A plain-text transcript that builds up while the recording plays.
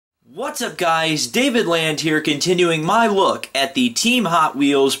What's up guys, David Land here, continuing my look at the Team Hot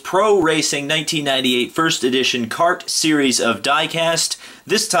Wheels Pro Racing 1998 First Edition Kart Series of diecast.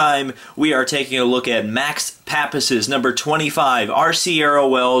 This time we are taking a look at Max Papis' number 25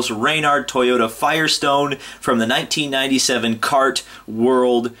 Arcerio-Wells Reynard Toyota Firestone from the 1997 Kart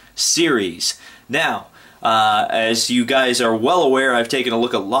World Series. Now, as you guys are well aware, I've taken a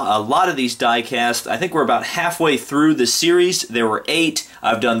look at a lot of these diecast. I think we're about halfway through the series. There were 8.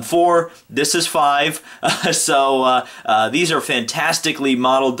 I've done 4. This is 5. So these are fantastically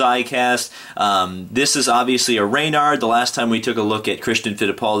modeled diecast. This is obviously a Reynard. The last time we took a look at Christian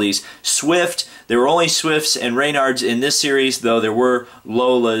Fittipaldi's Swift, there were only Swifts and Reynards in this series, though there were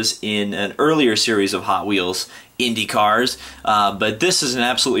Lolas in an earlier series of Hot Wheels IndyCars, but this is an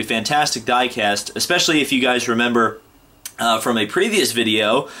absolutely fantastic diecast, especially if you guys remember from a previous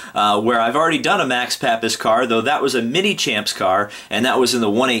video where I've already done a Max Papis car, though that was a Mini Champs car, and that was in the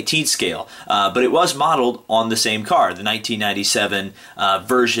 1/18 scale, but it was modeled on the same car, the 1997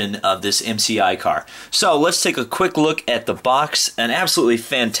 version of this MCI car. So let's take a quick look at the box. An absolutely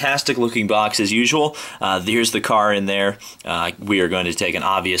fantastic looking box as usual. Here's the car in there. We are going to take an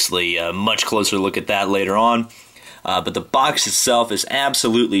obviously much closer look at that later on. But the box itself is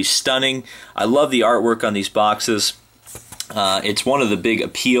absolutely stunning. I love the artwork on these boxes. It's one of the big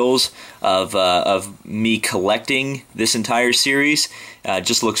appeals of me collecting this entire series. It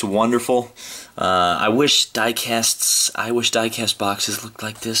just looks wonderful. I wish diecast boxes looked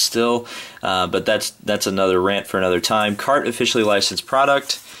like this still, but that's another rant for another time. Kart officially licensed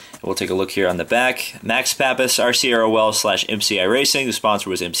product. We'll take a look here on the back. Max Papis, Arcerio-Wells / MCI Racing. The sponsor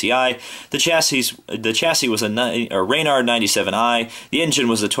was MCI. The chassis was a Reynard 97i. The engine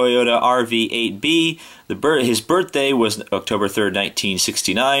was a Toyota RV8B. His birthday was October 3rd,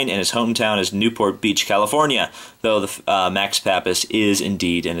 1969, and his hometown is Newport Beach, California, though the Max Papis is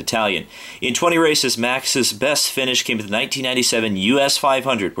indeed an Italian. In 20 races, Max's best finish came at the 1997 US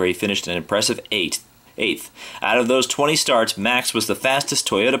 500, where he finished an impressive 8th. Out of those 20 starts, Max was the fastest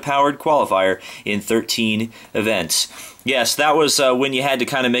Toyota-powered qualifier in 13 events. Yes, that was when you had to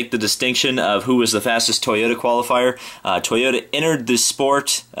kind of make the distinction of who was the fastest Toyota qualifier. Toyota entered the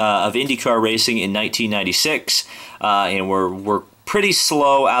sport of IndyCar racing in 1996, and were pretty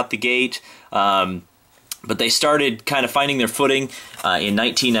slow out the gate. But they started kind of finding their footing in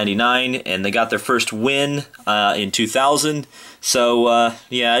 1999, and they got their first win in 2000. So,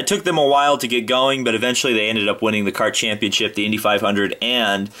 yeah, it took them a while to get going, but eventually they ended up winning the Kart Championship, the Indy 500,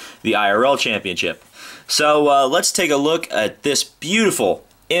 and the IRL Championship. So, let's take a look at this beautiful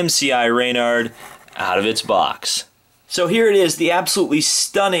MCI Reynard out of its box. So here it is, the absolutely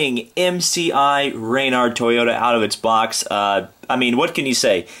stunning MCI Reynard Toyota out of its box. I mean, what can you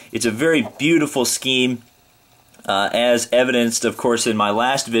say? It's a very beautiful scheme. As evidenced, of course, in my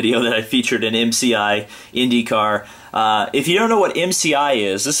last video that I featured an MCI IndyCar. If you don't know what MCI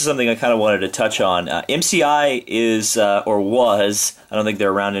is, this is something I kind of wanted to touch on. MCI is, or was, I don't think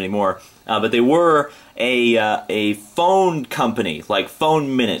they're around anymore, but they were a phone company, like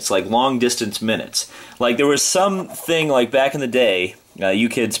phone minutes, like long distance minutes. Like there was something like back in the day, you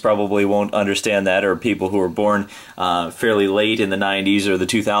kids probably won't understand that, or people who were born fairly late in the 90s or the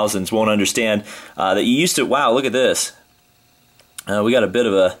 2000s won't understand that you used to, wow, look at this. We got a bit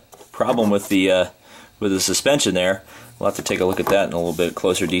of a problem with the suspension there. We'll have to take a look at that in a little bit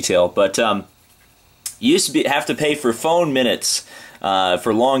closer detail. But you used to have to pay for phone minutes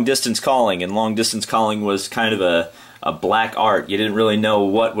for long distance calling, and long distance calling was kind of a black art. You didn't really know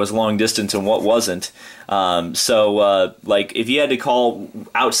what was long distance and what wasn't. Like if you had to call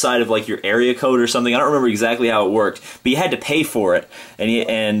outside of like your area code or something, I don't remember exactly how it worked, but you had to pay for it. And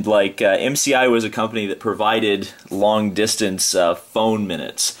MCI was a company that provided long distance phone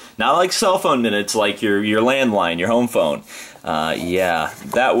minutes, not like cell phone minutes, like your landline, your home phone. Yeah,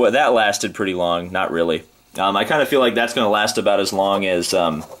 that lasted pretty long. Not really. I kind of feel like that's going to last about as long as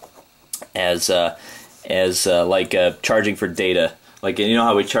charging for data. Like, you know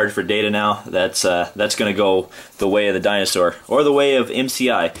how we charge for data now? That's going to go the way of the dinosaur, or the way of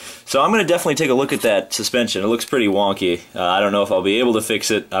MCI. So I'm going to definitely take a look at that suspension. It looks pretty wonky. I don't know if I'll be able to fix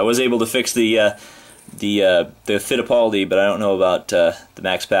it. I was able to fix the Fittipaldi, but I don't know about the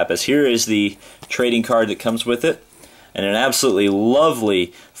Max Papis. Here is the trading card that comes with it, and an absolutely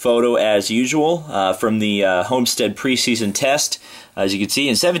lovely photo as usual from the Homestead preseason test. As you can see,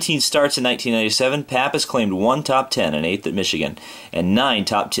 in 17 starts in 1997, Papis claimed 1 top 10, an 8th at Michigan, and 9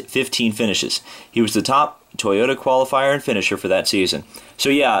 top 15 finishes. He was the top Toyota qualifier and finisher for that season. So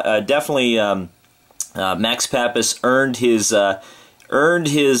yeah, definitely Max Papis earned his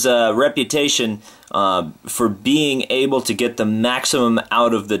reputation for being able to get the maximum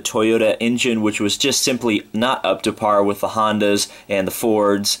out of the Toyota engine, which was just simply not up to par with the Hondas and the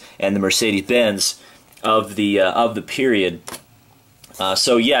Fords and the Mercedes-Benz of the period.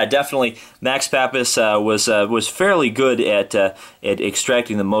 So yeah, definitely Max Papis was fairly good at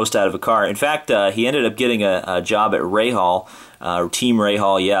extracting the most out of a car. In fact, he ended up getting a job at Rahal, Team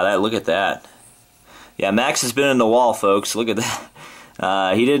Rahal. Yeah, look at that. Yeah, Max has been in the wall, folks. Look at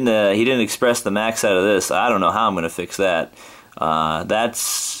that. He didn't express the max out of this. I don't know how I'm going to fix that.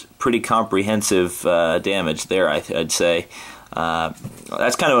 That's pretty comprehensive damage there, I'd say.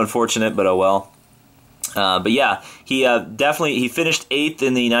 That's kind of unfortunate, but oh well. But yeah, he finished 8th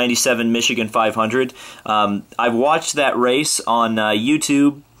in the 97 Michigan 500. I've watched that race on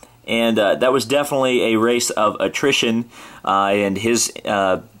YouTube, and that was definitely a race of attrition, and his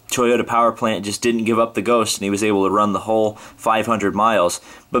Toyota power plant just didn't give up the ghost, and he was able to run the whole 500 miles.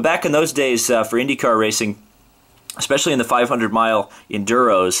 But back in those days, for IndyCar racing, especially in the 500-mile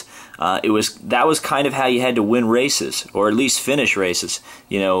enduros, that was kind of how you had to win races, or at least finish races.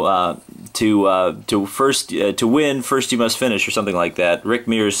 You know, to win, first you must finish, or something like that. Rick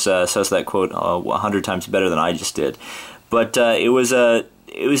Mears says that quote 100 times better than I just did. But it was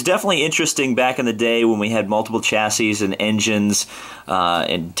definitely interesting back in the day when we had multiple chassis and engines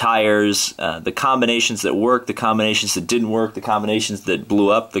and tires, the combinations that worked, the combinations that didn't work, the combinations that blew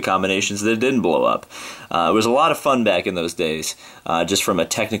up, the combinations that didn't blow up. It was a lot of fun back in those days, just from a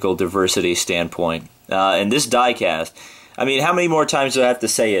technical diversity standpoint. And this diecast, I mean, how many more times do I have to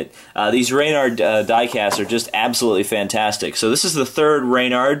say it? These Reynard diecasts are just absolutely fantastic. So this is the third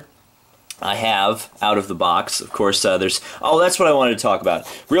Reynard I have out of the box. Of course, there's... Oh, that's what I wanted to talk about.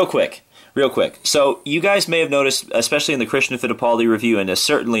 Real quick. So, you guys may have noticed, especially in the Christian Fittipaldi review, and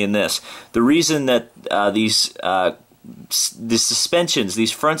certainly in this, the reason that the suspensions,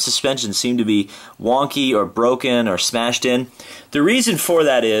 these front suspensions, seem to be wonky or broken or smashed in. The reason for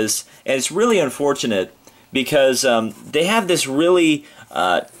that is, and it's really unfortunate, because they have this really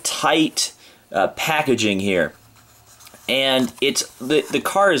tight packaging here. And the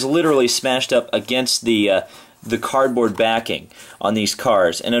car is literally smashed up against the cardboard backing on these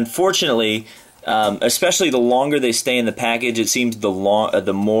cars, and unfortunately, especially the longer they stay in the package, it seems the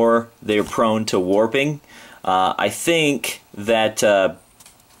more they're prone to warping. I think that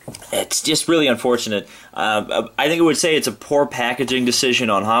it's just really unfortunate. I think I would say it's a poor packaging decision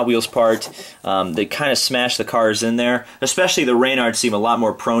on Hot Wheels' part. They kind of smashed the cars in there. Especially the Reynards seem a lot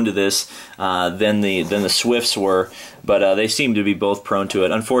more prone to this than the Swifts were, but they seem to be both prone to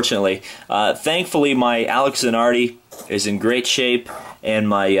it, unfortunately. Thankfully, my Alex Zanardi is in great shape, and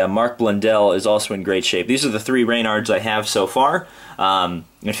my Mark Blundell is also in great shape. These are the three Reynards I have so far.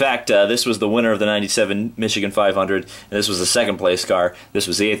 In fact, this was the winner of the 97 Michigan 500, and this was the second place car. This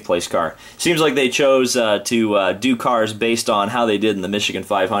was the 8th place car. Seems like they chose to do cars based on how they did in the Michigan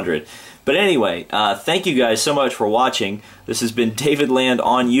 500. But anyway, thank you guys so much for watching. This has been David Land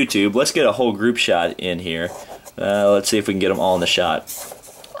on YouTube. Let's get a whole group shot in here. Let's see if we can get them all in the shot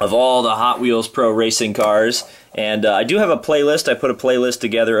of all the Hot Wheels Pro Racing cars. And I do have a playlist. I put a playlist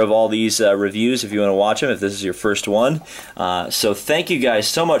together of all these reviews if you want to watch them, if this is your first one. So thank you guys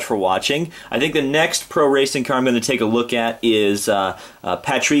so much for watching. I think the next pro racing car I'm going to take a look at is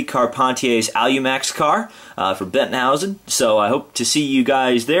Patrick Carpentier's Alumax car from Bentonhausen. So I hope to see you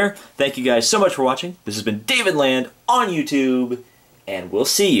guys there. Thank you guys so much for watching. This has been David Land on YouTube, and we'll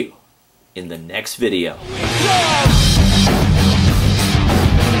see you in the next video.